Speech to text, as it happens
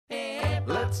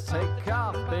Let's take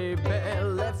off, baby.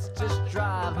 Let's just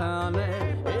drive, honey,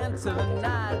 into the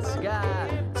night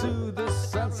sky, to the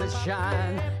sunset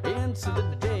shine, into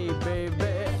the day,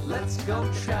 baby. Let's go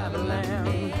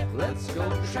traveling. Let's go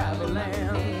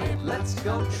traveling. Let's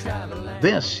go traveling.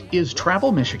 This is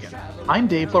Travel Michigan. I'm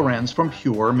Dave Lorenz from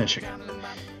Pure, Michigan.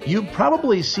 You've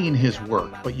probably seen his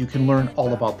work, but you can learn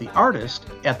all about the artist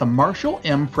at the Marshall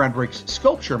M. Fredericks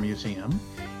Sculpture Museum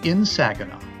in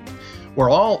Saginaw. We're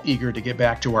all eager to get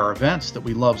back to our events that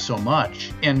we love so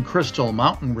much, and Crystal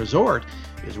Mountain Resort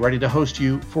is ready to host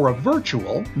you for a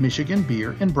virtual Michigan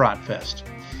Beer and Bratfest.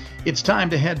 It's time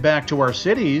to head back to our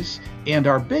cities, and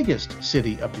our biggest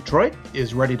city of Detroit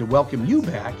is ready to welcome you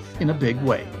back in a big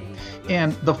way.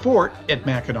 And the fort at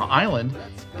Mackinac Island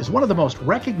is one of the most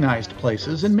recognized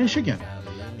places in Michigan.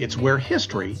 It's where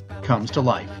history comes to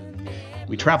life.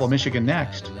 We travel Michigan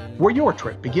next, where your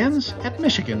trip begins at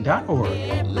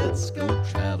michigan.org. Let's go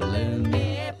traveling.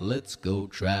 Let's go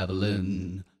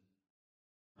traveling.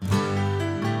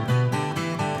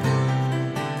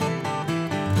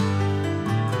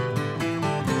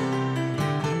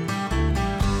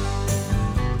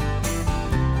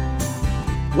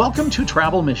 Welcome to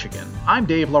Travel Michigan. I'm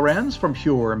Dave Lorenz from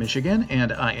Pure, Michigan,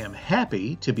 and I am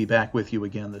happy to be back with you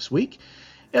again this week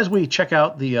as we check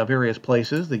out the various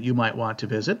places that you might want to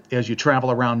visit as you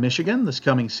travel around Michigan this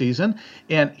coming season.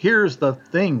 And here's the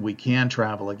thing: we can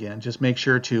travel again. Just make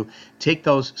sure to take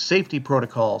those safety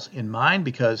protocols in mind,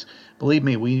 because believe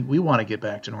me, we want to get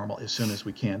back to normal as soon as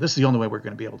we can. This is the only way we're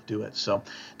going to be able to do it. So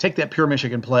take that Pure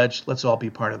Michigan pledge. Let's all be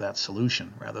part of that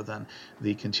solution rather than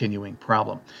the continuing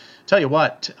problem. Tell you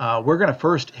what, we're going to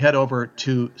first head over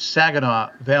to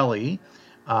Saginaw Valley.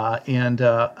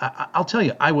 I'll tell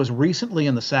you, I was recently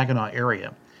in the Saginaw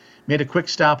area, made a quick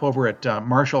stop over at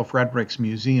Marshall Fredericks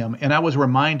Museum, and I was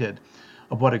reminded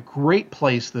of what a great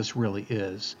place this really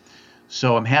is.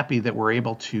 So I'm happy that we're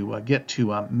able to get to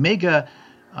Megha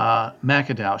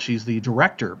McAdow. She's the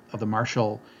director of the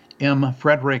Marshall M.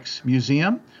 Fredericks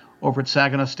Museum over at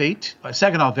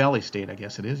Saginaw Valley State, I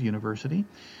guess it is, University.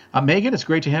 Megan, it's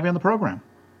great to have you on the program.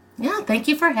 Yeah, thank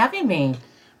you for having me.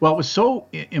 Well, it was so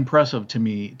impressive to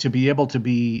me to be able to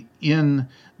be in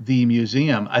the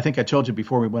museum. I think I told you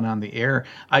before we went on the air,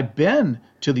 I've been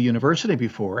to the university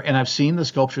before, and I've seen the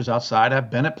sculptures outside.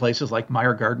 I've been at places like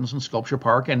Meyer Gardens and Sculpture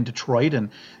Park and Detroit and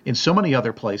in so many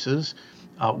other places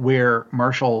where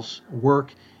Marshall's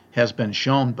work has been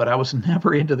shown, but I was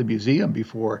never into the museum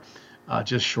before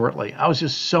just shortly. I was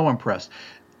just so impressed.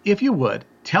 If you would,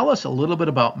 tell us a little bit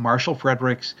about Marshall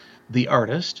Fredericks, the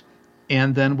artist,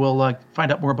 and then we'll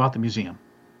find out more about the museum.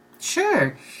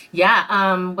 Sure.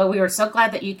 Yeah. Well, we were so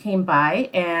glad that you came by,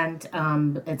 and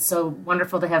it's so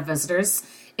wonderful to have visitors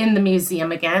in the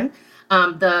museum again.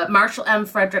 The Marshall M.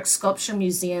 Fredericks Sculpture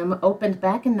Museum opened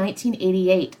back in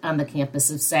 1988 on the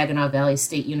campus of Saginaw Valley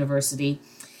State University.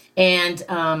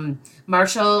 And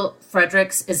Marshall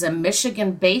Fredericks is a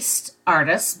Michigan-based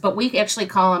artist, but we actually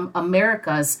call him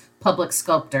America's public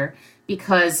sculptor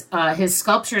because his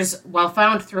sculptures, while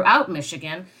found throughout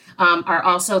Michigan, are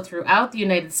also throughout the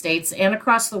United States and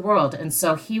across the world. And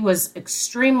so he was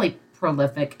extremely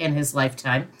prolific in his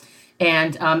lifetime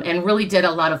and really did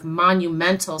a lot of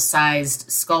monumental-sized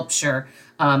sculpture,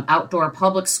 outdoor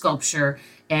public sculpture.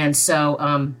 And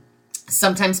so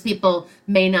sometimes people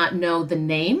may not know the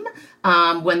name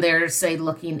when they're, say,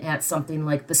 looking at something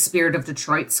like the Spirit of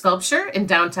Detroit sculpture in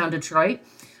downtown Detroit,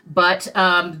 but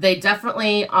they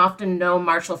definitely often know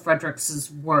Marshall Fredericks'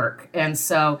 work. And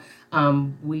so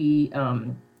we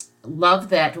love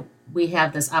that we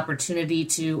have this opportunity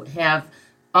to have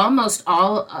almost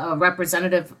all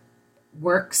representative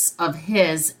works of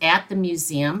his at the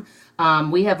museum.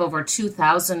 We have over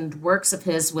 2,000 works of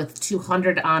his with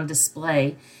 200 on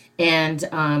display.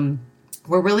 And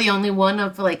we're really only one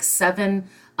of like 7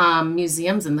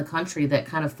 museums in the country that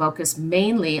kind of focus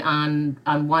mainly on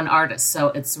one artist. So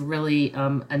it's really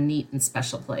a neat and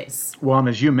special place. Well, and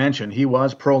as you mentioned, he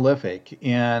was prolific,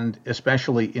 and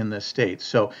especially in the States.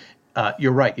 So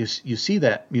you're right. You see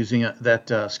that museum,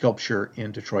 that sculpture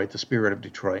in Detroit, the Spirit of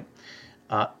Detroit,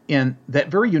 and that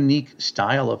very unique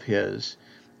style of his.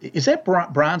 Is that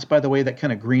bronze, by the way, that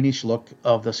kind of greenish look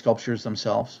of the sculptures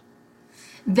themselves?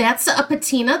 That's a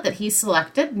patina that he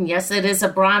selected. And yes, it is a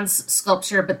bronze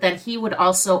sculpture, but then he would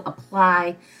also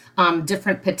apply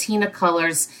different patina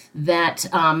colors that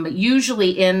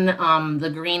usually in the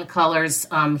green colors,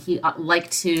 he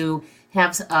liked to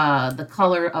have the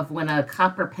color of when a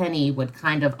copper penny would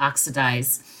kind of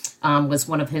oxidize. Was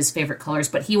one of his favorite colors,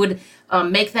 but he would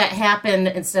make that happen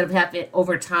instead of having it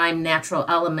over time natural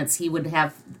elements. He would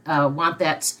have want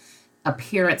that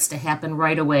appearance to happen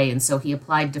right away, and so he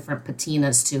applied different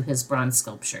patinas to his bronze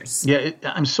sculptures. Yeah,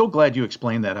 I'm so glad you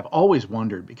explained that. I've always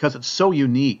wondered because it's so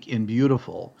unique and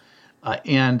beautiful,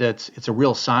 and it's a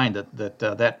real sign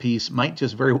that piece might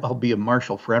just very well be of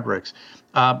Marshall Fredericks.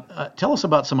 Tell us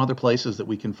about some other places that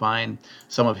we can find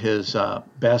some of his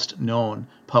best known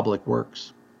public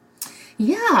works.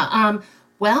 Yeah,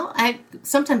 well,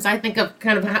 sometimes I think of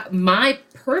kind of my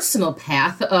personal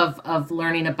path of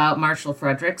learning about Marshall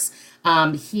Fredericks.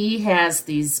 He has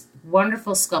these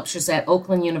wonderful sculptures at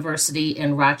Oakland University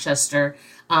in Rochester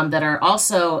that are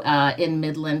also in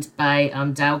Midland by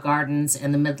Dow Gardens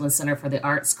and the Midland Center for the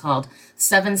Arts, called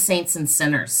Seven Saints and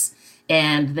Sinners.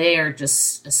 And they are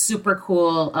just a super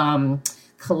cool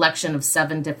collection of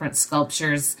 7 different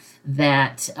sculptures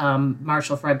that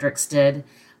Marshall Fredericks did.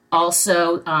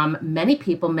 Also, many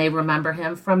people may remember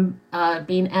him from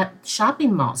being at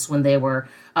shopping malls when they were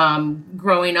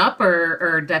growing up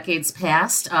or decades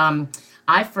past.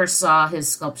 I first saw his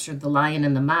sculpture, The Lion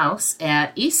and the Mouse,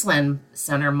 at Eastland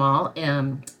Center Mall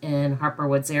in Harper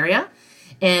Woods area.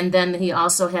 And then he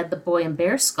also had the Boy and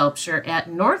Bear sculpture at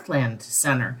Northland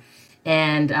Center,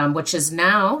 and which is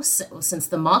now, since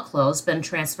the mall closed, been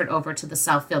transferred over to the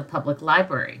Southfield Public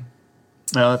Library.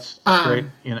 Well, that's great.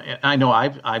 You know, I know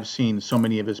I've seen so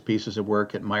many of his pieces of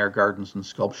work at Meyer Gardens and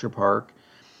Sculpture Park.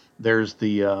 There's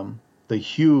the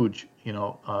huge,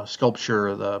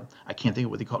 sculpture. I can't think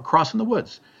of what they call it, Cross in the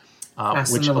Woods,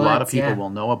 which a lot of people will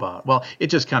know about. Well, it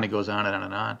just kind of goes on and on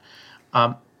and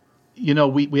on.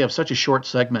 We have such a short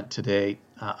segment today.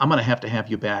 I'm going to have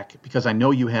you back because I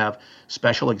know you have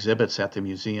special exhibits at the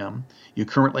museum. You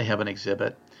currently have an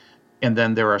exhibit. And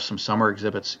then there are some summer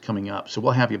exhibits coming up. So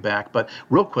we'll have you back. But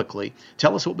real quickly,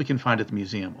 tell us what we can find at the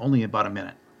museum. Only about a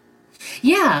minute.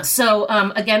 Yeah. So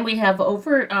again, we have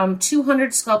over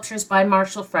 200 sculptures by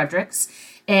Marshall Fredericks,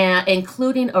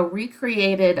 including a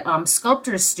recreated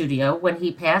sculptor's studio. When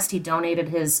he passed, he donated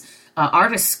his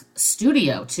artist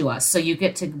studio to us. So you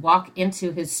get to walk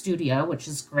into his studio, which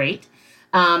is great.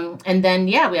 And then,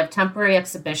 we have temporary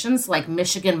exhibitions like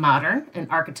Michigan Modern and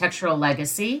Architectural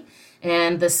Legacy.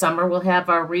 And this summer, we'll have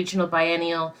our regional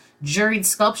biennial juried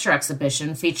sculpture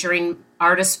exhibition featuring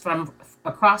artists from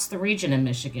across the region in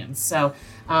Michigan. So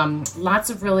lots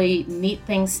of really neat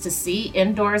things to see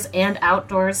indoors and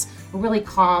outdoors. A really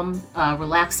calm,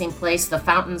 relaxing place. The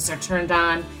fountains are turned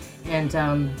on. And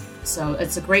so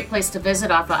it's a great place to visit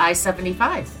off of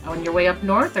I-75 on your way up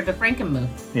north or to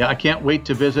Frankenmuth. Yeah, I can't wait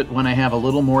to visit when I have a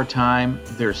little more time.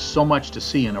 There's so much to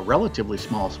see in a relatively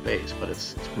small space, but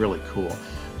it's really cool.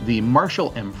 The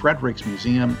Marshall M. Fredericks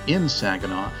Museum in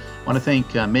Saginaw. I want to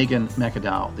thank Megan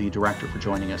McAdowell, the director, for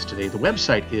joining us today. The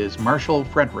website is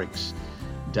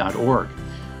marshallfredericks.org.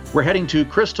 We're heading to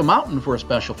Crystal Mountain for a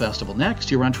special festival next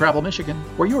here on Travel Michigan,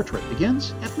 where your trip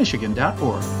begins at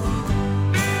michigan.org.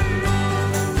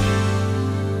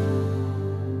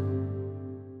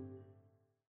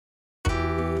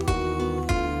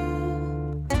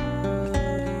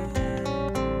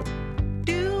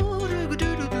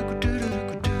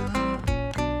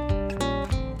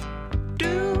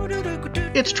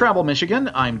 It's Travel Michigan.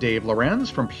 I'm Dave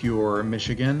Lorenz from Pure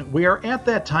Michigan. We are at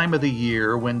that time of the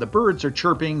year when the birds are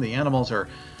chirping, the animals are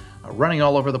running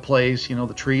all over the place.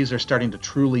 The trees are starting to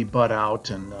truly bud out,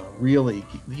 and really,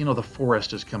 the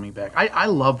forest is coming back. I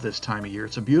love this time of year.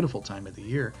 It's a beautiful time of the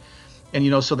year.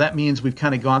 And, so that means we've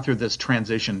kind of gone through this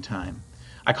transition time.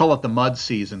 I call it the mud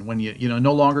season, when you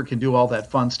no longer can do all that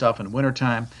fun stuff in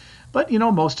wintertime. But,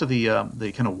 most of the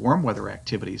kind of warm weather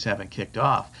activities haven't kicked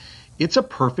off. It's a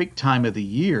perfect time of the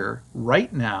year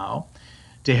right now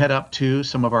to head up to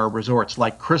some of our resorts,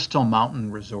 like Crystal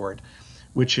Mountain Resort,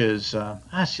 which is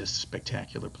that's just a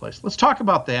spectacular place. Let's talk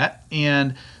about that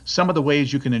and some of the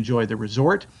ways you can enjoy the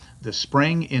resort this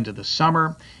spring into the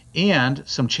summer, and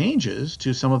some changes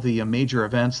to some of the major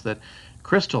events that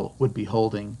Crystal would be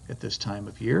holding at this time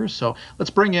of year. So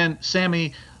let's bring in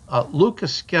Sammy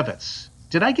Lukaskevitz.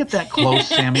 Did I get that close,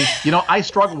 Sammy? I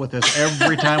struggle with this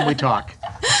every time we talk.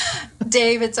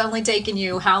 Dave, it's only taken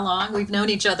you how long? We've known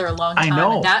each other a long time. I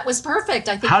know. And that was perfect.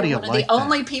 I think you're one of the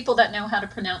only people that know how to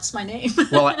pronounce my name.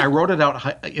 Well, I wrote it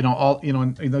out,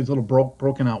 in those little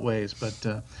broken out ways. But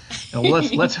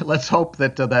let's hope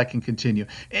that that can continue.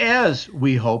 As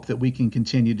we hope that we can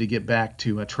continue to get back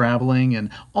to traveling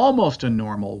in almost a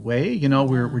normal way.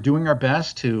 We're doing our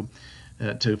best to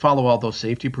follow all those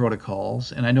safety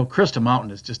protocols. And I know Crystal Mountain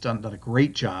has just done a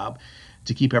great job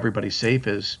to keep everybody safe.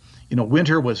 As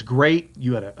winter was great.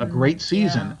 You had a great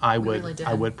season, yeah, I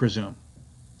would presume.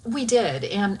 We did.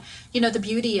 And, the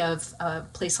beauty of a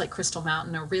place like Crystal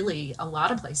Mountain, or really a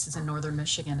lot of places in northern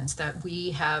Michigan, is that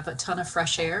we have a ton of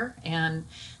fresh air and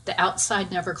the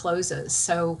outside never closes.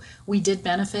 So we did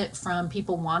benefit from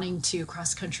people wanting to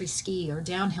cross country ski or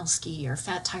downhill ski or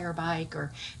fat tire bike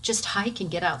or just hike and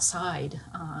get outside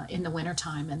in the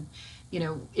wintertime. And,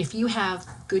 if you have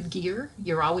good gear,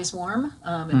 you're always warm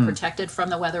and protected from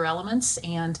the weather elements.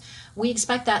 And we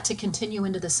expect that to continue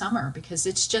into the summer because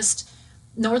it's just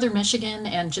northern Michigan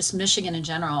and just Michigan in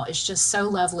general is just so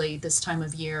lovely this time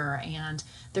of year, and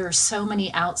there are so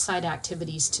many outside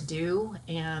activities to do,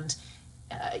 and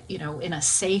in a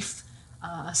safe,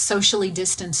 socially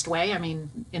distanced way. I mean,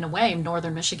 in a way,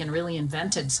 northern Michigan really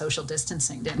invented social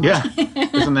distancing, didn't Yeah, we?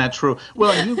 isn't that true?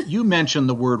 Well, you mentioned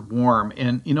the word warm,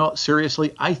 and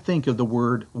seriously, I think of the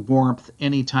word warmth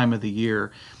any time of the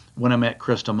year when I'm at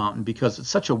Crystal Mountain because it's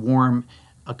such a warm,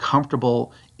 a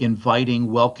comfortable,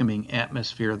 inviting, welcoming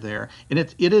atmosphere there. And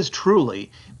it is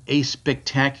truly a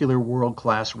spectacular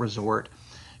world-class resort,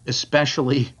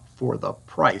 especially for the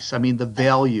price. I mean, the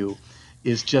value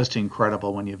is just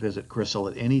incredible when you visit Crystal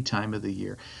at any time of the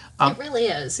year. It really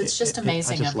is. It's just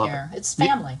amazing I just up love here. it. It's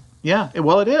family. Yeah,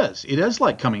 well, it is. It is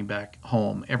like coming back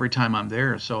home every time I'm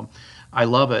there. So I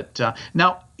love it.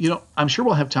 Now, I'm sure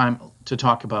we'll have time to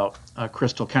talk about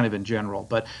Crystal kind of in general,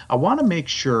 but I want to make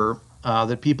sure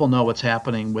that people know what's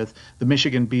happening with the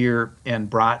Michigan Beer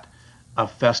and Brat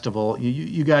Festival.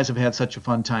 You guys have had such a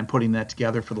fun time putting that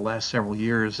together for the last several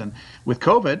years. And with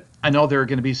COVID, I know there are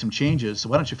going to be some changes. So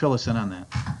why don't you fill us in on that?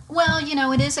 Well,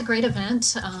 it is a great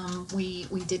event. We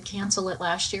did cancel it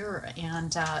last year,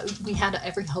 and we had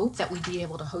every hope that we'd be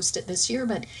able to host it this year,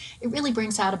 but it really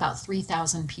brings out about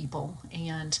 3,000 people.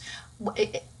 And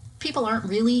people aren't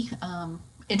really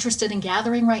interested in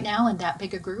gathering right now in that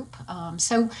big a group.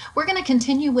 So we're going to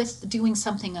continue with doing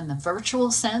something in the virtual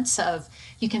sense of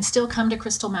you can still come to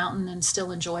Crystal Mountain and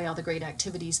still enjoy all the great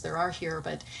activities there are here,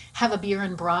 but have a beer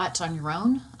and brat on your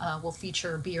own. We'll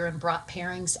feature beer and brat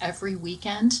pairings every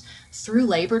weekend through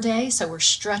Labor Day. So we're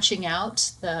stretching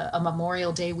out a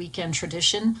Memorial Day weekend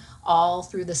tradition all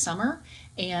through the summer.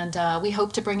 And we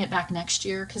hope to bring it back next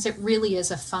year because it really is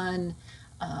a fun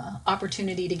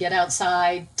opportunity to get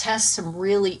outside, test some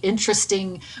really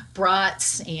interesting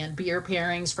brats and beer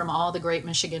pairings from all the great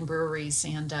Michigan breweries.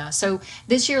 And so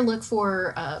this year, look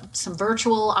for some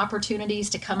virtual opportunities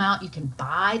to come out. You can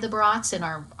buy the brats in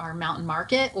our mountain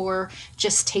market or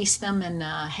just taste them and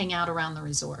hang out around the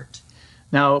resort.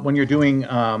 Now, when you're doing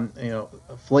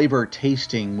flavor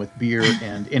tasting with beer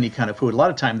and any kind of food, a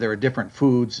lot of time there are different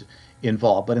foods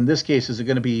involved. But in this case, is it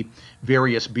going to be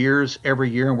various beers every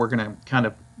year, and we're going to kind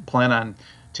of plan on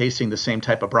tasting the same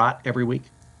type of brat every week?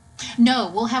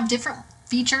 No, we'll have different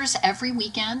features every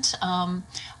weekend.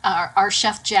 Our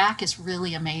chef Jack is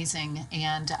really amazing,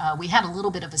 and we had a little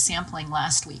bit of a sampling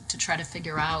last week to try to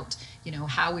figure out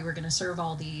how we were going to serve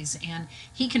all these, and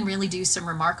he can really do some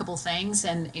remarkable things.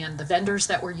 And the vendors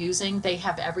that we're using, they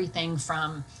have everything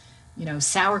from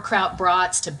sauerkraut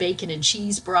brats to bacon and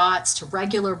cheese brats to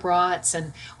regular brats,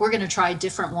 and we're going to try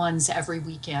different ones every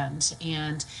weekend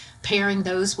and pairing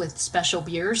those with special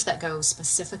beers that go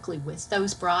specifically with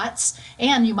those brats.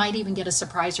 And you might even get a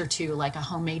surprise or two, like a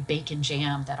homemade bacon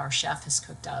jam that our chef has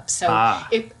cooked up. So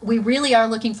we really are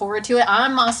looking forward to it.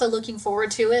 I'm also looking forward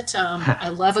to it. I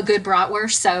love a good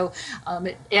bratwurst, so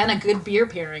and a good beer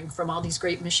pairing from all these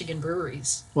great Michigan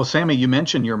breweries. Well, Sammy, you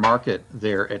mentioned your market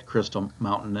there at Crystal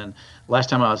Mountain, and last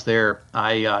time I was there,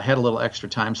 I had a little extra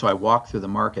time, so I walked through the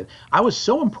market. I was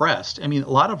so impressed. I mean, a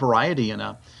lot of variety in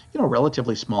a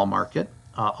relatively small market,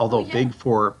 although big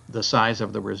for the size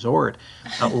of the resort.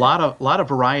 A lot of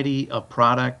variety of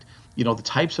product. The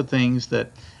types of things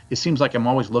that it seems like I'm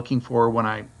always looking for when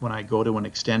I go to an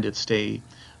extended stay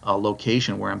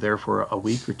location where I'm there for a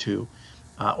week or two,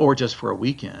 or just for a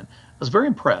weekend. I was very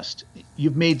impressed.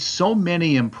 You've made so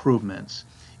many improvements,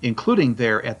 including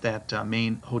there at that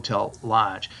main hotel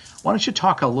lodge. Why don't you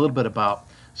talk a little bit about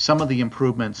some of the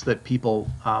improvements that people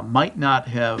might not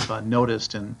have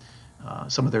noticed in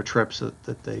some of their trips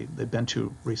that they've been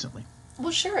to recently?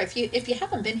 Well, sure. If you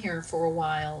haven't been here for a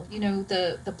while,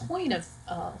 the point of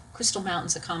Crystal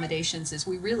Mountain's accommodations is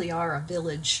we really are a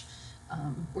village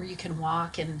where you can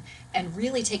walk and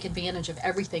really take advantage of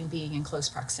everything being in close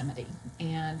proximity.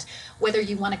 And whether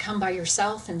you want to come by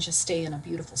yourself and just stay in a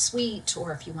beautiful suite,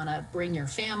 or if you want to bring your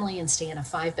family and stay in a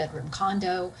 5-bedroom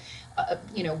condo,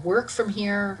 work from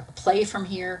here, play from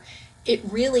here, it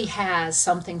really has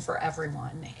something for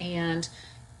everyone. And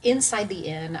inside the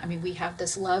inn, I mean, we have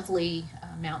this lovely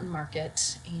mountain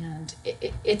market, and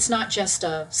it's not just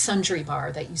a sundry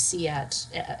bar that you see at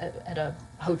a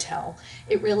hotel.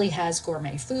 It really has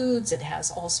gourmet foods. It has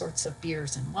all sorts of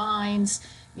beers and wines.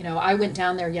 You know, I went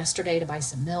down there yesterday to buy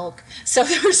some milk. So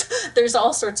there's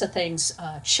all sorts of things,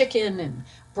 chicken and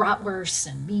bratwursts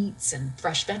and meats and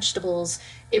fresh vegetables.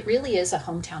 It really is a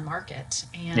hometown market.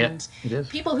 And it is.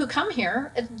 People who come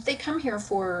here, they come here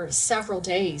for several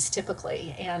days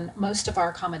typically. And most of our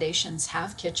accommodations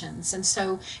have kitchens. And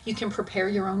so you can prepare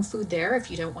your own food there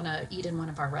if you don't want to eat in one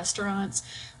of our restaurants.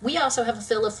 We also have a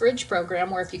fill a fridge program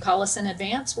where if you call us in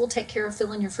advance, we'll take care of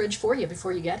filling your fridge for you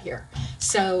before you get here.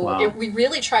 So we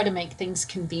really try to make things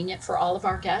convenient for all of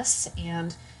our guests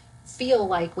and feel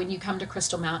like when you come to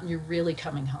Crystal Mountain, you're really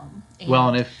coming home.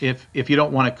 And if you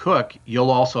don't want to cook, you'll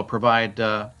also provide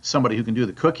somebody who can do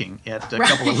the cooking at a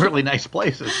couple of really nice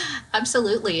places.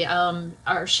 Absolutely.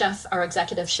 Our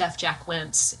executive chef, Jack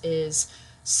Wentz, is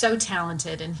so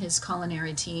talented, and his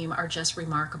culinary team are just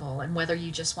remarkable. And whether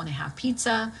you just want to have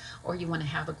pizza or you want to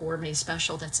have a gourmet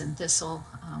special that's in Thistle,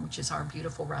 which is our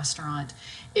beautiful restaurant,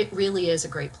 it really is a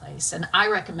great place. And I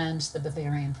recommend the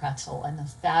Bavarian pretzel and the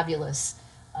fabulous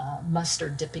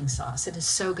mustard dipping sauce. It is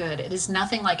so good. It is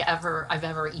nothing like I've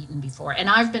ever eaten before. And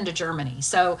I've been to Germany,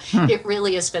 so it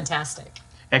really is fantastic.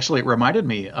 Actually, it reminded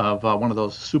me of one of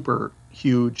those super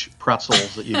huge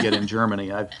pretzels that you get in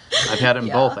Germany. I've had them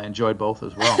both. I enjoyed both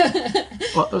as well.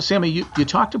 Well, Sammy, you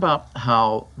talked about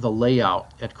how the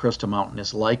layout at Crystal Mountain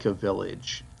is like a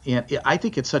village. And I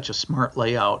think it's such a smart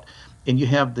layout. And you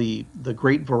have the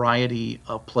great variety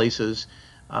of places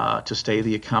to stay,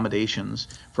 the accommodations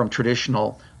from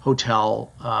traditional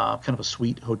hotel, kind of a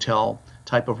suite hotel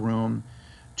type of room,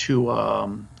 to I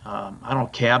don't know,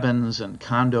 cabins and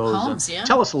condos. Homes, yeah.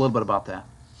 Tell us a little bit about that.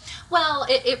 Well,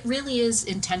 it really is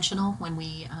intentional when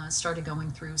we started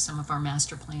going through some of our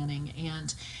master planning.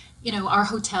 And, you know, our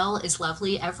hotel is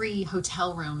lovely. Every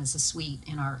hotel room is a suite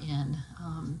in our inn.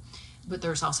 But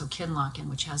there's also Kinlochen,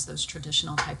 which has those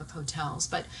traditional type of hotels.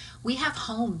 But we have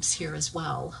homes here as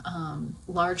well,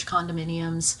 large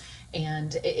condominiums.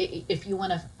 And if you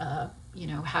want to,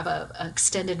 have a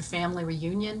extended family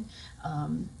reunion,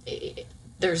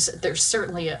 there's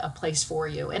certainly a place for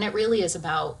you. And it really is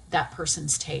about that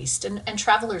person's taste. And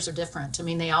travelers are different. I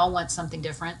mean, they all want something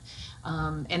different.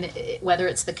 Whether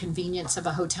it's the convenience of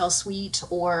a hotel suite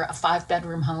or a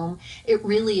 5-bedroom home, it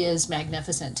really is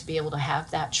magnificent to be able to have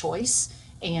that choice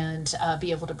and be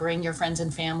able to bring your friends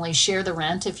and family, share the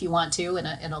rent if you want to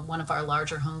in one of our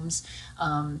larger homes.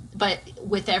 But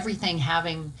with everything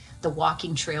having the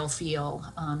walking trail feel,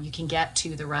 you can get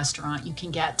to the restaurant, you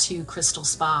can get to Crystal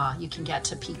Spa, you can get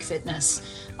to Peak Fitness,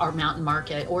 our mountain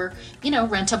market, or,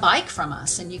 rent a bike from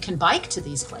us and you can bike to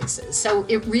these places. So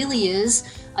it really is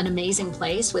an amazing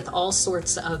place with all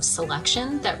sorts of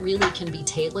selection that really can be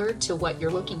tailored to what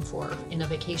you're looking for in a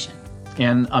vacation.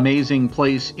 An amazing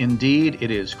place indeed.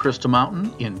 It is Crystal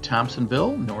Mountain in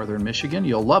Thompsonville, northern Michigan.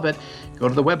 You'll love it. Go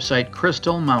to the website,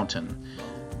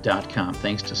 crystalmountain.com.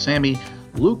 Thanks to Sammy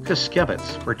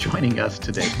Lukaskevitz for joining us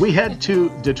today. We head to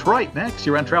Detroit next.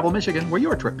 You're on Travel Michigan, where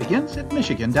your trip begins at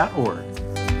michigan.org.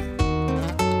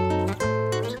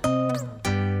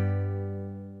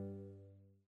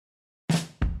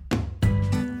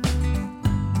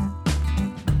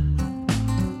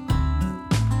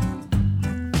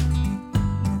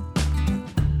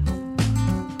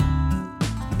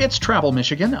 It's Travel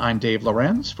Michigan. I'm Dave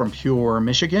Lorenz from Pure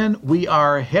Michigan. We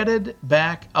are headed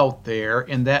back out there,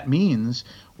 and that means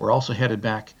we're also headed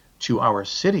back to our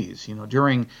cities.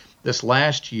 During this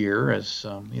last year, as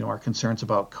our concerns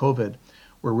about COVID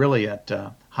were really at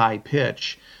high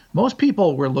pitch, most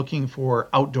people were looking for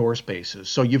outdoor spaces.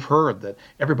 So you've heard that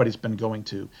everybody's been going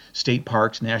to state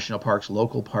parks, national parks,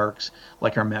 local parks,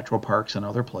 like our metro parks and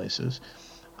other places.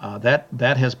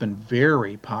 That has been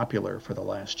very popular for the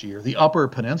last year. The Upper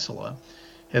Peninsula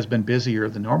has been busier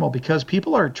than normal because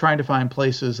people are trying to find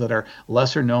places that are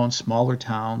lesser known, smaller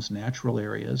towns, natural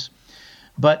areas.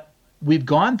 But we've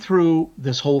gone through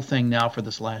this whole thing now for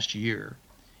this last year,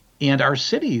 and our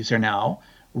cities are now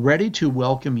ready to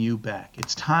welcome you back.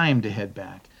 It's time to head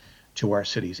back to our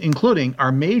cities, including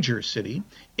our major city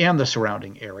and the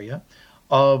surrounding area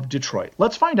of Detroit.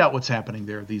 Let's find out what's happening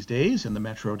there these days in the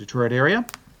Metro Detroit area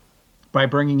by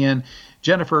bringing in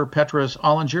Jennifer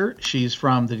Petras-Ollinger. She's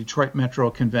from the Detroit Metro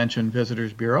Convention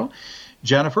Visitors Bureau.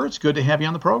 Jennifer, it's good to have you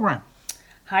on the program.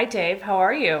 Hi, Dave. How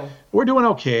are you? We're doing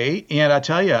okay. And I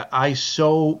tell you, I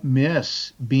so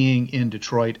miss being in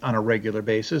Detroit on a regular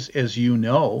basis, as you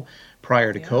know,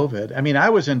 prior to COVID. I mean,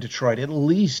 I was in Detroit at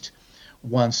least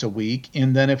once a week.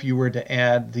 And then if you were to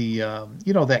add the,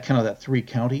 that kind of that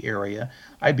 3-county area,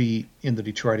 I'd be in the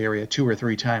Detroit area 2 or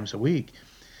 3 times a week.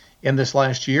 And this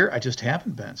last year, I just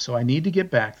haven't been. So I need to get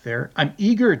back there. I'm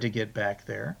eager to get back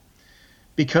there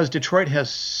because Detroit has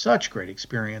such great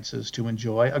experiences to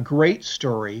enjoy, a great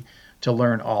story to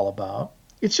learn all about.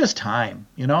 It's just time,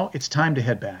 it's time to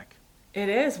head back. It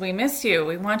is. We miss you.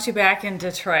 We want you back in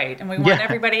Detroit, and we want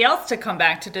everybody else to come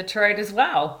back to Detroit as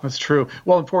well. That's true.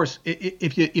 Well, of course,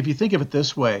 if you think of it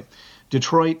this way,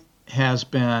 Detroit has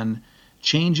been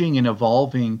changing and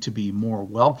evolving to be more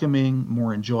welcoming,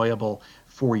 more enjoyable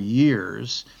for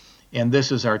years, and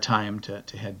this is our time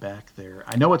to head back there.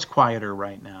 I know it's quieter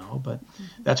right now, but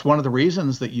that's one of the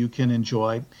reasons that you can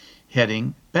enjoy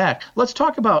heading back. Let's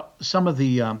talk about some of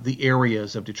the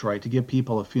areas of Detroit to give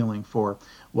people a feeling for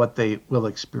what they will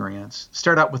experience.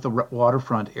 Start out with the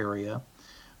waterfront area.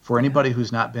 For anybody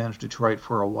who's not been to Detroit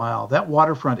for a while, that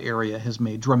waterfront area has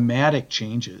made dramatic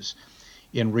changes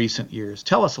in recent years.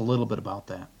 Tell us a little bit about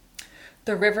that.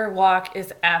 The Riverwalk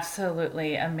is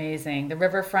absolutely amazing. The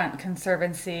Riverfront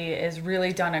Conservancy has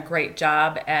really done a great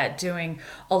job at doing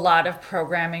a lot of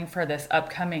programming for this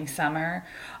upcoming summer.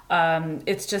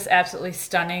 It's just absolutely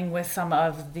stunning with some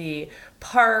of the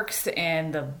parks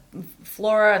and the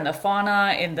flora and the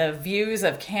fauna and the views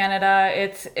of Canada.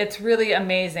 It's really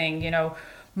amazing.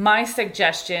 My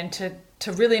suggestion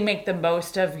to really make the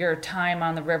most of your time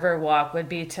on the Riverwalk would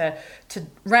be to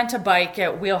rent a bike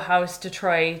at Wheelhouse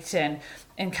Detroit and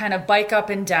kind of bike up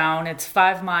and down. It's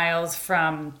 5 miles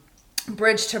from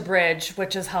bridge to bridge,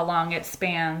 which is how long it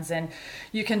spans. And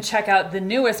you can check out the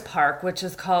newest park, which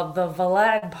is called the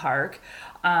Valade Park.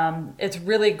 It's a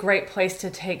really great place to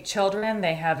take children.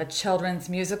 They have a children's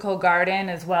musical garden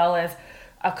as well as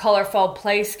a colorful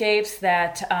playscapes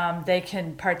that they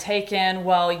can partake in,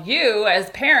 while you, as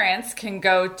parents, can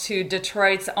go to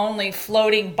Detroit's only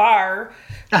floating bar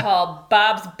called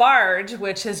Bob's Barge,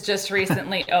 which has just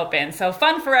recently opened. So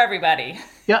fun for everybody.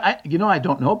 Yeah, I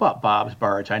don't know about Bob's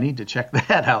Barge. I need to check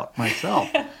that out myself.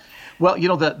 Well,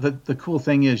 the cool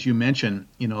thing is you mentioned,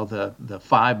 the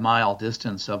 5-mile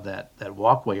distance of that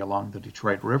walkway along the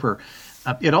Detroit River.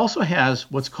 It also has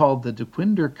what's called the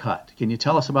Dequindre Cut. Can you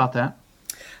tell us about that?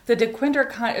 The Dequindre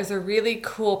Cut is a really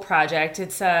cool project.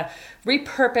 It's a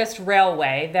repurposed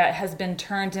railway that has been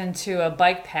turned into a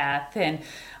bike path, and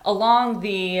along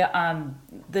the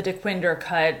Dequindre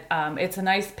Cut, it's a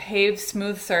nice paved,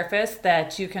 smooth surface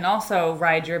that you can also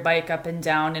ride your bike up and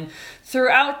down. And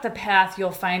throughout the path, you'll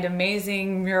find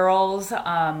amazing murals,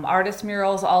 artist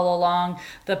murals all along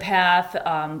the path,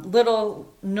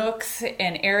 little nooks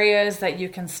and areas that you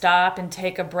can stop and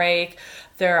take a break.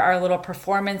 There are little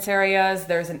performance areas.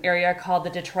 There's an area called the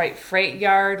Detroit Freight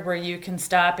Yard where you can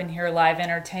stop and hear live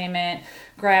entertainment,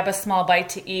 grab a small bite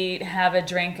to eat, have a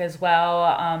drink as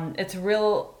well. It's a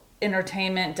real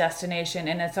entertainment destination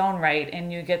in its own right,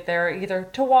 and you get there either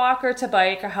to walk or to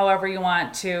bike or however you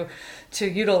want to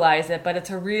utilize it. But it's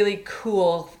a really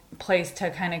cool place to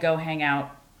kind of go hang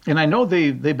out. And I know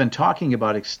they've been talking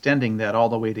about extending that all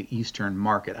the way to Eastern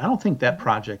Market. I don't think that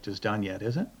project is done yet,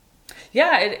 is it?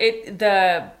 Yeah,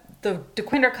 the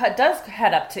Dequindre Cut does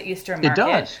head up to Eastern Market. It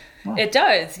does? Wow. It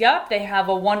does, yep. They have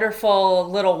a wonderful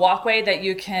little walkway that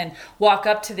you can walk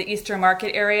up to the Eastern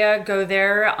Market area, go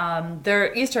there.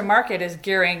 Their Eastern Market is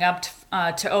gearing up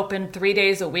to open 3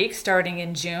 days a week starting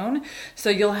in June. So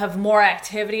you'll have more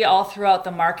activity all throughout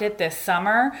the market this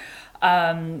summer.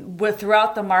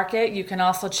 Throughout the market, you can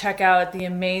also check out the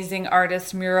amazing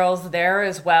artist murals there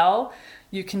as well.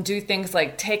 You can do things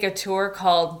like take a tour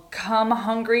called Come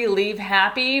Hungry, Leave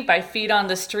Happy by Feet on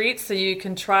the Street, so you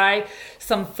can try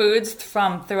some foods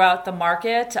from throughout the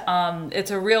market.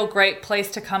 It's a real great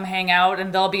place to come hang out,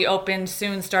 and they'll be open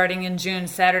soon starting in June,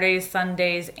 Saturdays,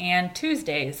 Sundays, and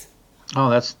Tuesdays. Oh,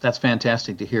 that's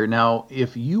fantastic to hear. Now,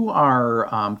 if you are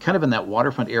kind of in that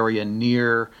waterfront area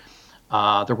near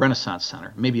the Renaissance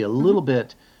Center, maybe a little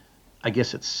bit, I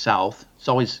guess it's south. It's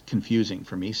always confusing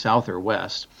for me, south or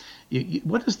west.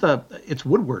 What is it's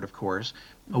Woodward, of course.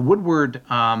 Woodward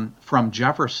from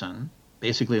Jefferson,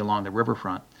 basically along the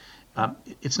riverfront.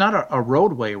 It's not a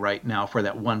roadway right now for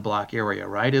that 1 block area,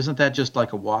 right? Isn't that just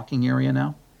like a walking area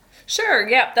now? Sure,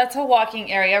 yep, that's a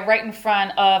walking area right in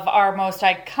front of our most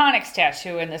iconic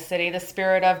statue in the city. The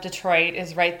Spirit of Detroit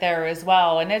is right there as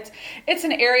well. And it's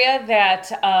an area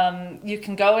that you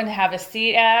can go and have a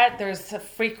seat at. There's a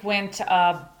frequent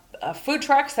food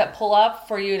trucks that pull up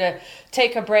for you to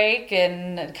take a break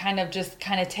and kind of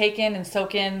take in and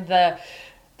soak in the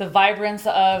vibrance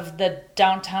of the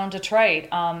downtown Detroit.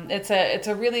 It's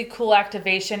a really cool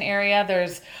activation area.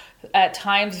 There's at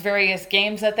times various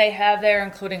games that they have there,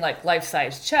 including like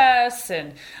life-size chess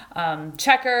and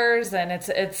checkers, and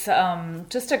it's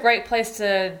just a great place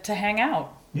to hang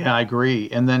out. Yeah, I agree.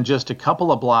 And then just a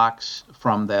couple of blocks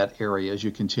from that area as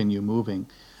you continue moving,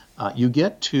 you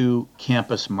get to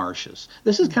Campus Martius.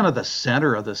 This is kind of the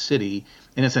center of the city,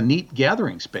 and it's a neat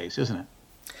gathering space, isn't it?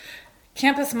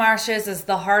 Campus Martius is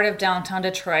the heart of downtown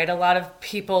Detroit. A lot of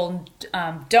people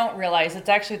don't realize it's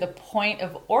actually the point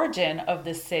of origin of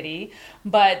the city,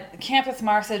 but Campus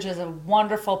Martius is a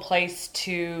wonderful place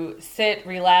to sit,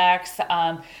 relax.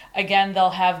 Again, they'll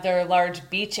have their large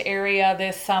beach area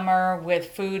this summer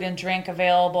with food and drink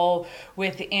available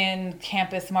within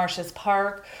Campus Martius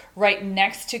Park. Right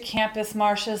next to Campus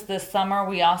Martius this summer,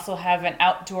 we also have an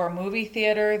outdoor movie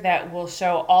theater that will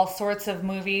show all sorts of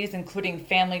movies, including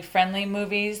family-friendly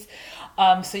movies.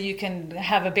 So you can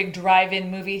have a big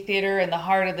drive-in movie theater in the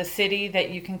heart of the city that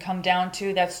you can come down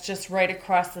to. That's just right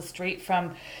across the street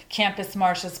from Campus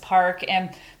Martius Park.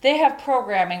 And they have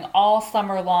programming all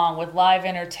summer long with live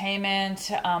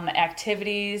entertainment,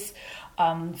 activities,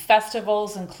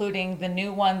 festivals, including the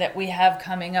new one that we have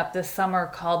coming up this summer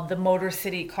called the Motor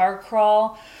City Car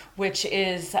Crawl, which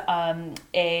is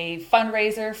a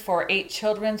fundraiser for 8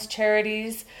 children's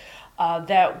charities.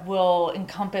 That will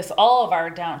encompass all of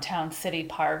our downtown city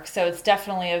parks. So it's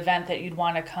definitely an event that you'd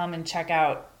want to come and check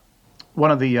out. One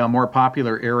of the more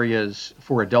popular areas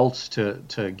for adults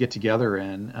to get together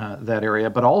in that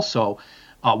area, but also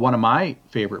one of my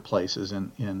favorite places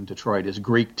in Detroit is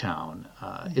Greektown.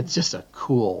 It's just a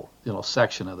cool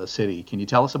section of the city. Can you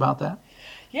tell us about that?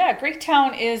 Yeah,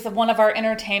 Greektown is one of our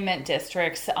entertainment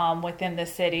districts within the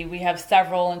city. We have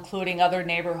several, including other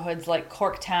neighborhoods like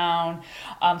Corktown,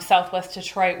 Southwest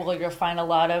Detroit, where you'll find a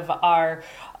lot of our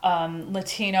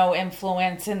Latino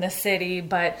influence in the city.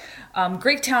 But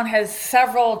Greektown has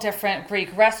several different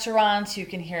Greek restaurants. You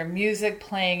can hear music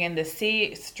playing in the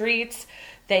streets.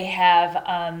 They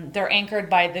have, they're anchored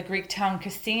by the Greektown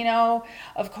Casino,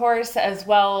 of course, as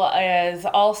well as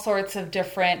all sorts of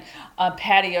different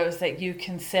patios that you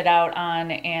can sit out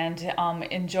on and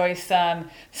enjoy some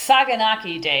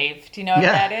Saganaki, Dave. Do you know what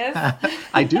that is?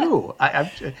 I do.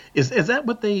 Is that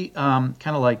what they kind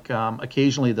of like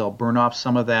occasionally they'll burn off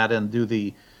some of that and do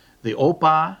the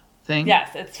Opa thing?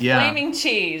 Yes, it's flaming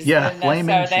cheese. Yeah,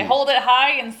 flaming cheese. They hold it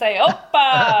high and say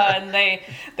Opa, and they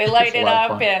light it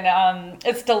up, and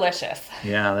it's delicious.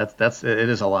 Yeah, it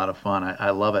is a lot of fun. I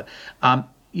love it.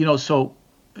 So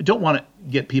I don't want to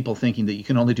get people thinking that you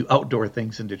can only do outdoor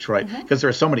things in Detroit, because there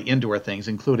are so many indoor things,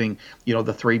 including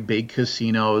the 3 big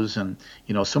casinos and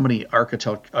so many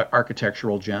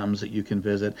architectural gems that you can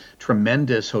visit,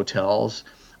 tremendous hotels,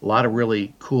 a lot of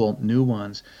really cool new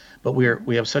ones. But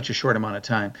we have such a short amount of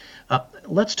time.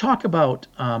 Let's talk about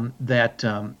that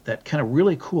kind of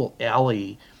really cool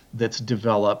alley that's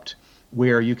developed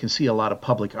where you can see a lot of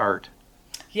public art.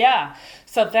 Yeah,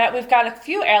 so that we've got a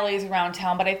few alleys around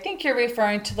town, but I think you're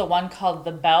referring to the one called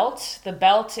The Belt. The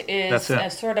Belt is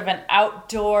sort of an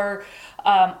outdoor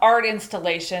art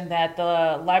installation that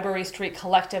the Library Street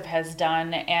Collective has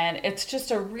done, and it's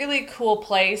just a really cool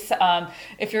place.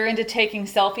 If you're into taking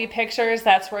selfie pictures,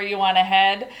 that's where you want to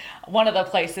head. One of the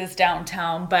places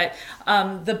downtown, but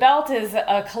The Belt is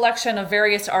a collection of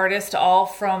various artists, all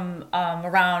from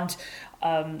around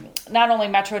not only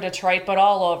Metro Detroit, but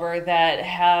all over, that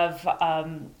have,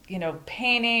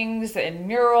 paintings and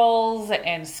murals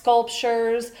and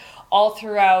sculptures all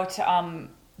throughout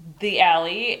the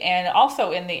alley. And also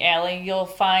in the alley, you'll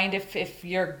find, if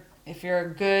you're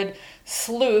a good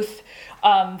sleuth,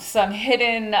 some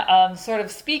hidden sort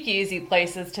of speakeasy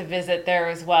places to visit there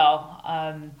as well.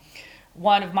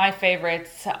 One of my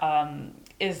favorites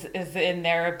is in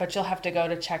there, but you'll have to go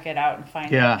to check it out and find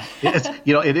it. Yeah,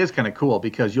 it is kind of cool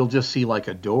because you'll just see like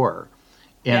a door,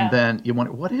 and then you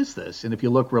wonder, what is this? And if you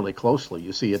look really closely,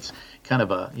 you see it's kind of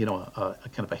a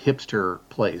kind of a hipster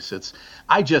place.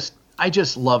 I just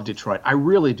love Detroit. I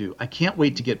really do. I can't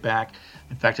wait to get back.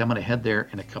 In fact, I'm going to head there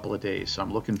in a couple of days, so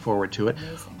I'm looking forward to it.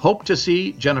 Amazing. Hope to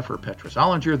see Jennifer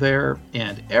Petrus-Ollinger there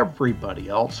and everybody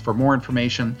else. For more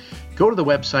information, go to the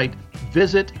website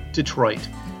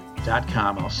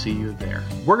visitdetroit.com. I'll see you there.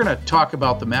 We're going to talk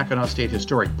about the Mackinac State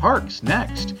Historic Parks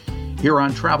next, here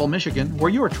on Travel Michigan, where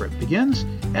your trip begins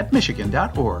at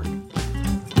michigan.org.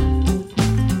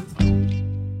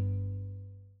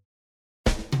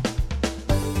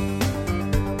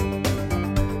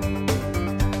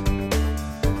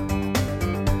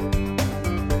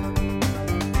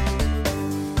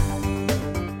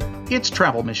 It's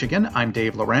Travel Michigan. I'm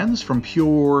Dave Lorenz from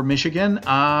Pure Michigan.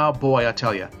 Boy, I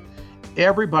tell you,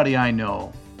 everybody I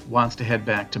know wants to head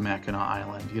back to Mackinac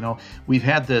Island. You know, we've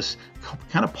had this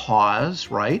kind of pause,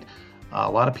 right?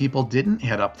 A lot of people didn't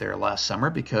head up there last summer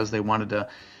because they wanted to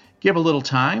give a little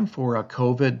time for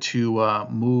COVID to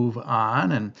move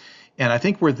on. And I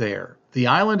think we're there. The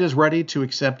island is ready to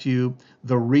accept you.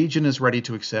 The region is ready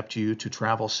to accept you to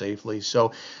travel safely.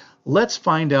 So let's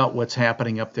find out what's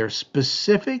happening up there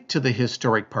specific to the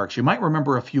historic parks. You might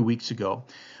remember a few weeks ago,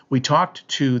 we talked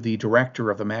to the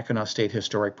director of the Mackinac State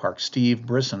Historic Park, Steve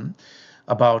Brisson,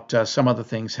 about some of the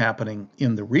things happening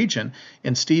in the region.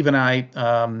 And Steve and I,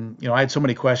 I had so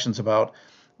many questions about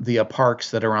the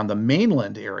parks that are on the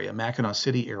mainland area, Mackinac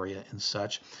City area and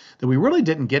such, that we really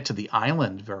didn't get to the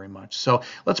island very much. So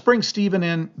let's bring Stephen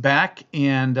in back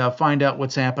and find out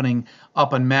what's happening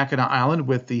up on Mackinac Island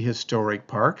with the historic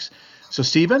parks. So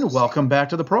Stephen, welcome back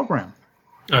to the program.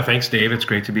 Thanks, Dave. It's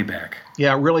great to be back.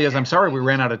 Yeah, it really is. I'm sorry we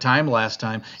ran out of time last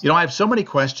time. You know, I have so many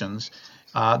questions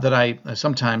that I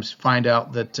sometimes find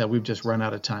out that we've just run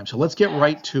out of time. So let's get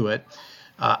right to it.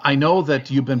 I know that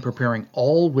you've been preparing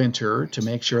all winter to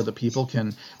make sure that people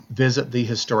can visit the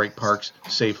historic parks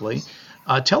safely.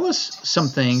 Tell us some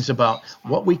things about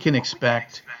what we can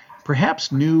expect,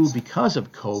 perhaps new because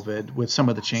of COVID, with some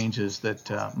of the changes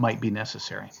that might be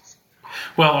necessary.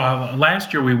 Well,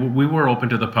 last year we were open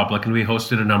to the public and we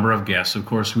hosted a number of guests. Of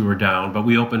course, we were down, but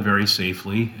we opened very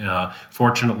safely.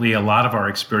 Fortunately, a lot of our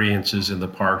experiences in the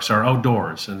parks are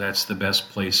outdoors, and that's the best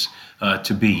place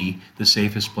to be, the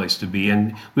safest place to be.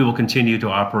 And we will continue to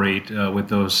operate with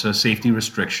those safety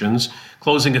restrictions,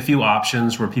 closing a few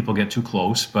options where people get too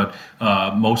close. But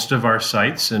most of our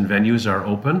sites and venues are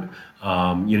open.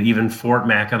 Even Fort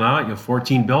Mackinac,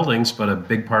 14 buildings, but a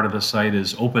big part of the site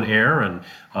is open air, and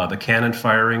the cannon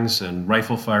firings and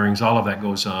rifle firings, all of that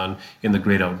goes on in the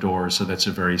great outdoors, so that's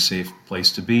a very safe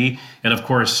place to be. And of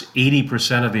course,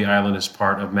 80% of the island is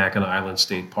part of Mackinac Island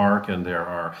State Park, and there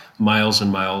are miles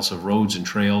and miles of roads and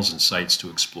trails and sites to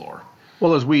explore.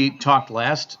 Well, as we talked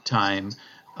last time,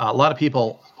 a lot of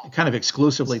people kind of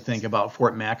exclusively think about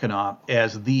Fort Mackinac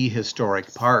as the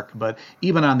historic park, but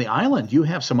even on the island, you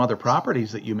have some other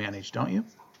properties that you manage, don't you?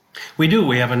 We do.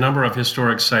 We have a number of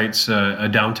historic sites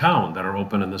downtown that are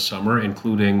open in the summer,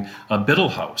 including Biddle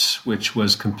House, which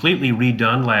was completely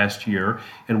redone last year,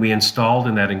 and we installed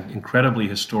in that incredibly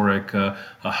historic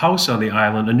house on the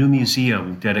island a new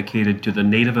museum dedicated to the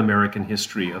Native American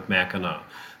history of Mackinac.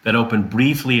 That opened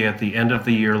briefly at the end of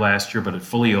the year last year, but it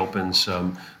fully opens.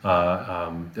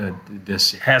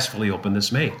 This has fully opened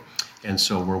this May, and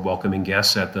so we're welcoming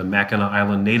guests at the Mackinac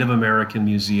Island Native American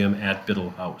Museum at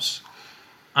Biddle House.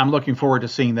 I'm looking forward to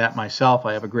seeing that myself.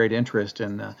 I have a great interest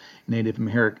in Native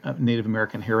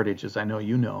American heritage, as I know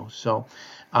you know. So,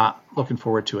 looking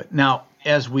forward to it. Now,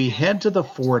 as we head to the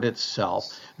fort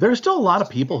itself, there's still a lot of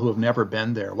people who have never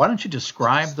been there. Why don't you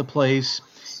describe the place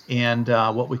and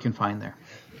what we can find there?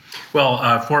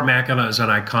 Well, Fort Mackinac is an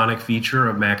iconic feature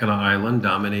of Mackinac Island,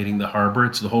 dominating the harbor.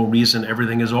 It's the whole reason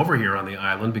everything is over here on the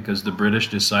island, because the British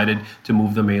decided to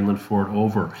move the mainland fort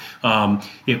over.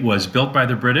 It was built by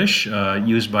the British,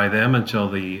 used by them until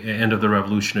the end of the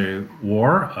Revolutionary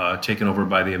War, taken over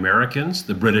by the Americans.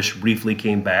 The British briefly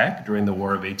came back during the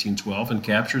War of 1812 and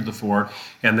captured the fort,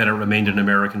 and then it remained an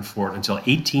American fort until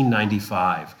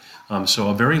 1895. So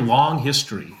a very long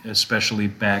history, especially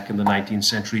back in the 19th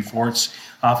century. Forts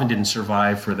often didn't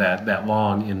survive for that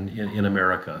long in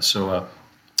America. So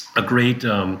a great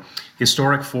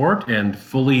historic fort and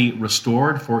fully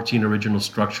restored, 14 original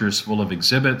structures full of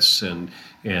exhibits and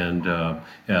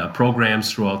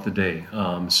programs throughout the day.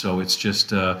 So it's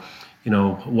just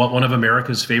one of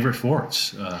America's favorite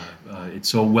forts. It's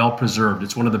so well preserved.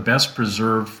 It's one of the best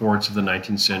preserved forts of the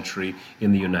 19th century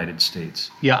in the United States.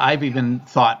 Yeah, I've even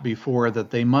thought before that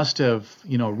they must have,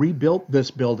 rebuilt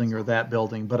this building or that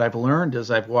building, but I've learned as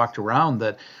I've walked around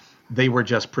that they were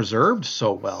just preserved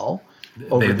so well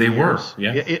over the years. Were,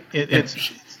 yeah.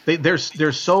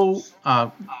 They're so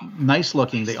nice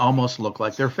looking, they almost look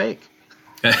like they're fake.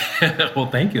 Well,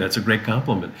 thank you. That's a great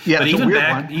compliment. Yeah, but it's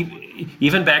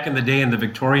even back in the day, in the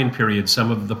Victorian period,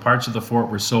 some of the parts of the fort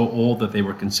were so old that they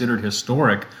were considered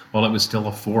historic while it was still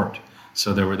a fort.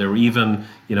 So there were even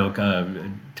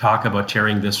talk about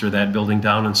tearing this or that building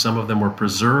down, and some of them were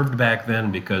preserved back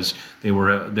then because they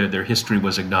were their history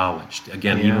was acknowledged.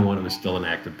 Again, even when it was still an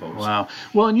active post. Wow.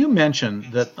 Well, and you mentioned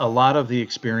that a lot of the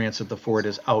experience at the fort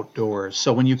is outdoors.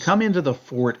 So when you come into the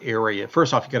fort area,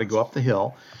 first off, you got to go up the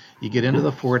hill. You get into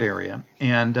the fort area,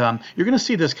 and you're going to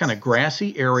see this kind of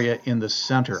grassy area in the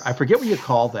center. I forget what you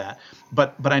call that,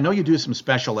 but I know you do some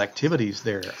special activities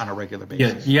there on a regular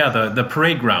basis. Yeah, the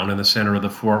parade ground in the center of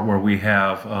the fort, where we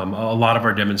have a lot of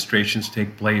our demonstrations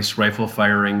take place, rifle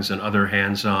firings and other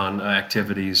hands-on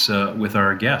activities with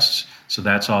our guests. So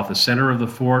that's off the center of the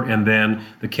fort, and then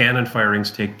the cannon firings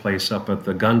take place up at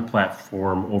the gun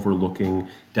platform overlooking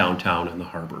downtown and the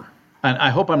harbor. And I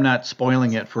hope I'm not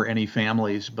spoiling it for any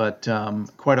families, but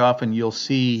quite often you'll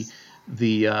see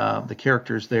the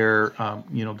characters there,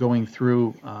 going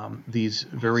through these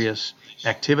various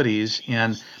activities,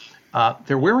 and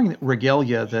they're wearing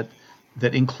regalia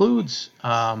that includes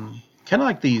kind of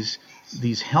like these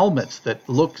helmets that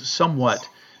look somewhat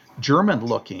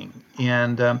German-looking,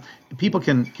 and people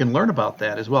can learn about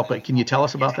that as well. But can you tell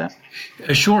us about that?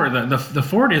 Sure. The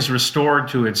fort is restored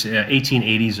to its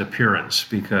 1880s appearance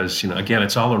because, again,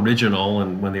 it's all original.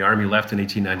 And when the Army left in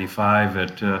 1895,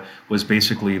 it was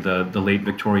basically the late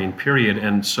Victorian period.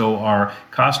 And so our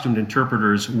costumed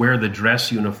interpreters wear the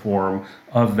dress uniform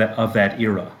of that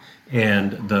era.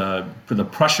 And the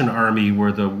Prussian army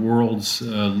were the world's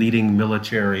leading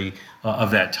military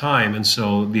of that time. And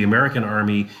so the American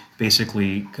army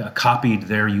basically copied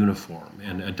their uniform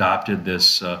and adopted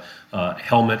this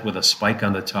helmet with a spike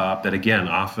on the top that, again,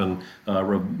 often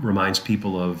reminds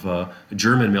people of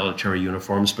German military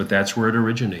uniforms, but that's where it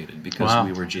originated because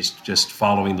we were just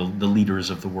following the leaders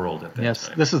of the world at that time.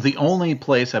 Yes, this is the only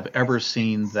place I've ever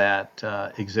seen that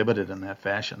exhibited in that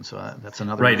fashion, so that's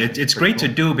another right. It's great to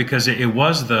do because it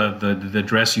was the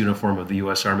dress uniform of the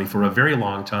U.S. Army for a very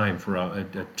long time, for a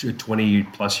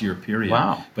 20-plus year period.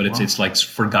 Wow. But it's like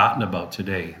forgotten about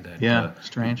today that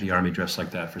strange. The Army dressed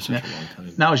like that for such a long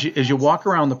time. Now, as you walk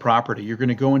around the property, you're going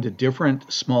to go into different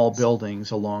small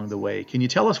buildings along the way. Can you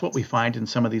tell us what we find in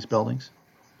some of these buildings?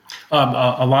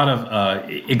 A lot of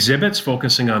exhibits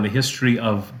focusing on the history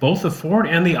of both the fort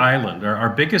and the island. Our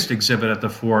biggest exhibit at the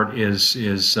fort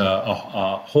is a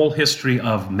whole history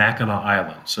of Mackinac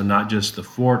Island. So not just the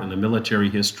fort and the military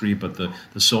history, but the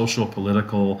social,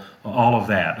 political, all of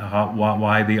that.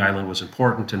 Why the island was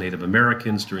important to Native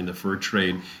Americans during the fur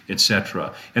trade,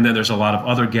 etc. And then there's a lot of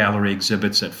other gallery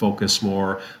exhibits that focus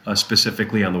more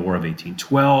specifically on the War of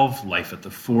 1812, life at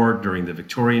the fort during the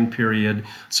Victorian period.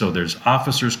 So there's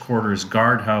officers' quarters,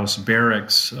 guardhouse,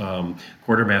 barracks,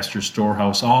 quartermaster's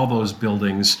storehouse, all those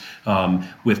buildings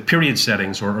with period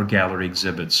settings or gallery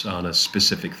exhibits on a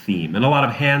specific theme. And a lot of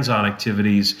hands-on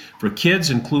activities for kids,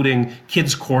 including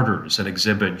kids' quarters, an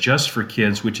exhibit just for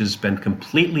kids, which has been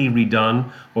completely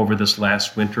redone over this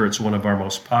last winter. It's one of our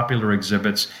most popular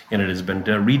exhibits, and it has been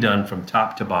redone from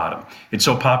top to bottom. It's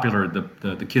so popular,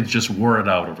 the kids just wore it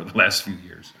out over the last few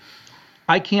years.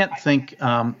 I can't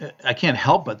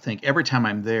help but think every time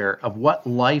I'm there of what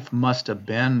life must have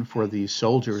been for these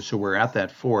soldiers who were at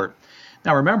that fort.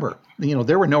 Now remember,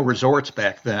 there were no resorts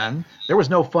back then. There was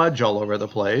no fudge all over the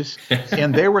place,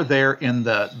 and they were there in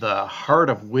the heart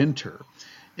of winter.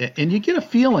 And you get a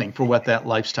feeling for what that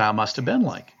lifestyle must have been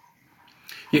like.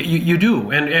 You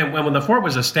do, and when the fort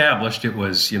was established, it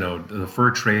was the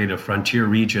fur trade, a frontier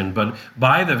region. But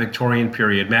by the Victorian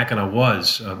period, Mackinac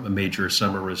was a major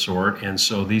summer resort, and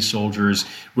so these soldiers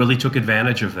really took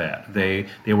advantage of that. They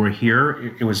were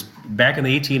here. It was back in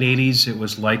the 1880s. It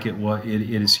was like it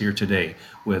is here today,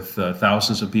 with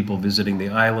thousands of people visiting the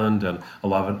island and a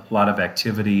lot of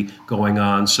activity going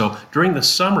on. So during the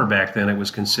summer back then, it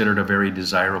was considered a very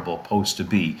desirable post to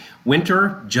be.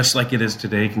 Winter, just like it is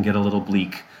today, can get a little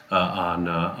bleak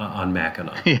on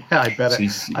Mackinac. Yeah, I bet it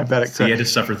could. So you had to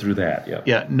suffer through that. Yeah.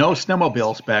 Yeah, no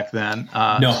snowmobiles back then.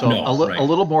 Right. A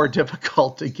little more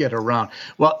difficult to get around.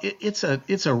 Well, it's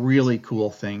a really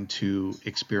cool thing to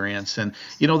experience. And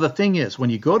the thing is, when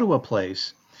you go to a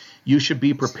place, you should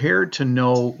be prepared to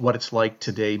know what it's like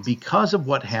today because of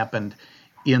what happened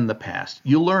in the past.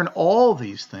 You learn all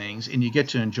these things, and you get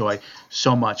to enjoy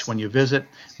so much when you visit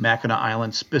Mackinac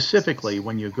Island, specifically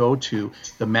when you go to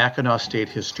the Mackinac State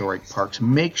Historic Parks.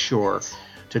 Make sure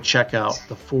to check out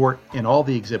the fort and all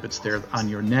the exhibits there on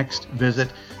your next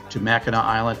visit to Mackinac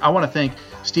Island. I want to thank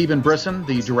Stephen Brisson,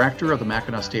 the director of the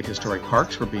Mackinac State Historic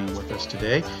Parks, for being with us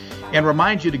today, and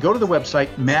remind you to go to the website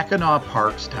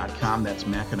MackinacParks.com. That's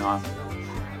Mackinac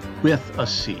with a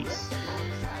C.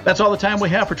 That's all the time we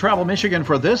have for Travel Michigan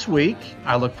for this week.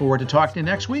 I look forward to talking to you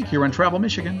next week here on Travel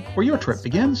Michigan, where your trip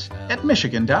begins at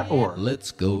Michigan.org.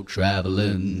 Let's go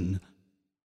traveling.